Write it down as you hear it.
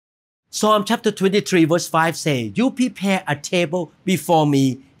Psalm chapter 23 verse 5 say, You prepare a table before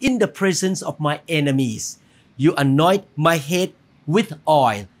me in the presence of my enemies. You anoint my head with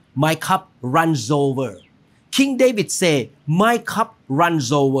oil. My cup runs over. King David say, My cup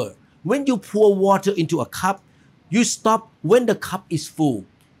runs over. When you pour water into a cup, you stop when the cup is full.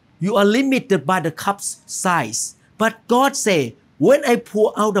 You are limited by the cup's size. But God say, when I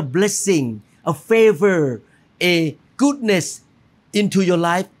pour out a blessing, a favor, a goodness into your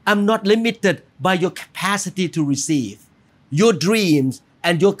life, I'm not limited by your capacity to receive. Your dreams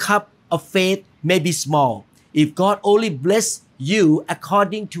and your cup of faith may be small. If God only bless you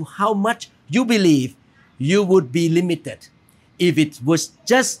according to how much you believe, you would be limited. If it was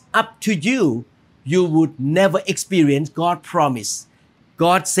just up to you, you would never experience God's promise.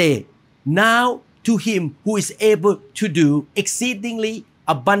 God say, now to him who is able to do exceedingly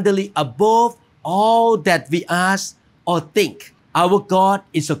abundantly above all that we ask or think. Our God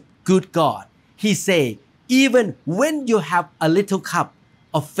is a good God. He say, even when you have a little cup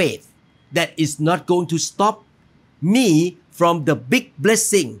of faith, that is not going to stop me from the big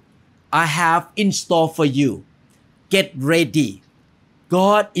blessing I have in store for you. Get ready.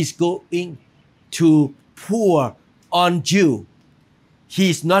 God is going to pour on you.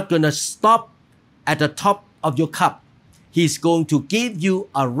 He's not going to stop at the top of your cup. He's going to give you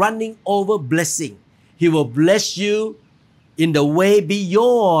a running over blessing. He will bless you in the way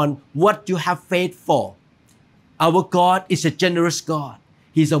beyond what you have faith for. Our God is a generous God.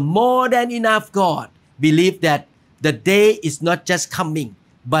 He's a more than enough God. Believe that the day is not just coming,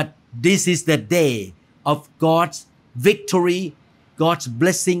 but this is the day of God's victory, God's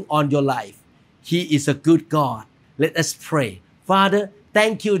blessing on your life. He is a good God. Let us pray. Father,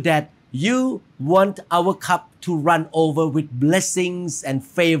 thank you that you want our cup to run over with blessings and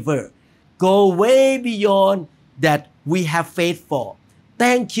favor. Go way beyond that we have faith for.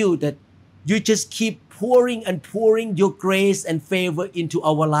 Thank you that you just keep pouring and pouring your grace and favor into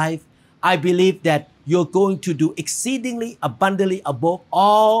our life. I believe that you're going to do exceedingly abundantly above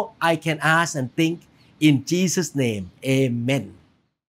all I can ask and think. In Jesus' name, amen.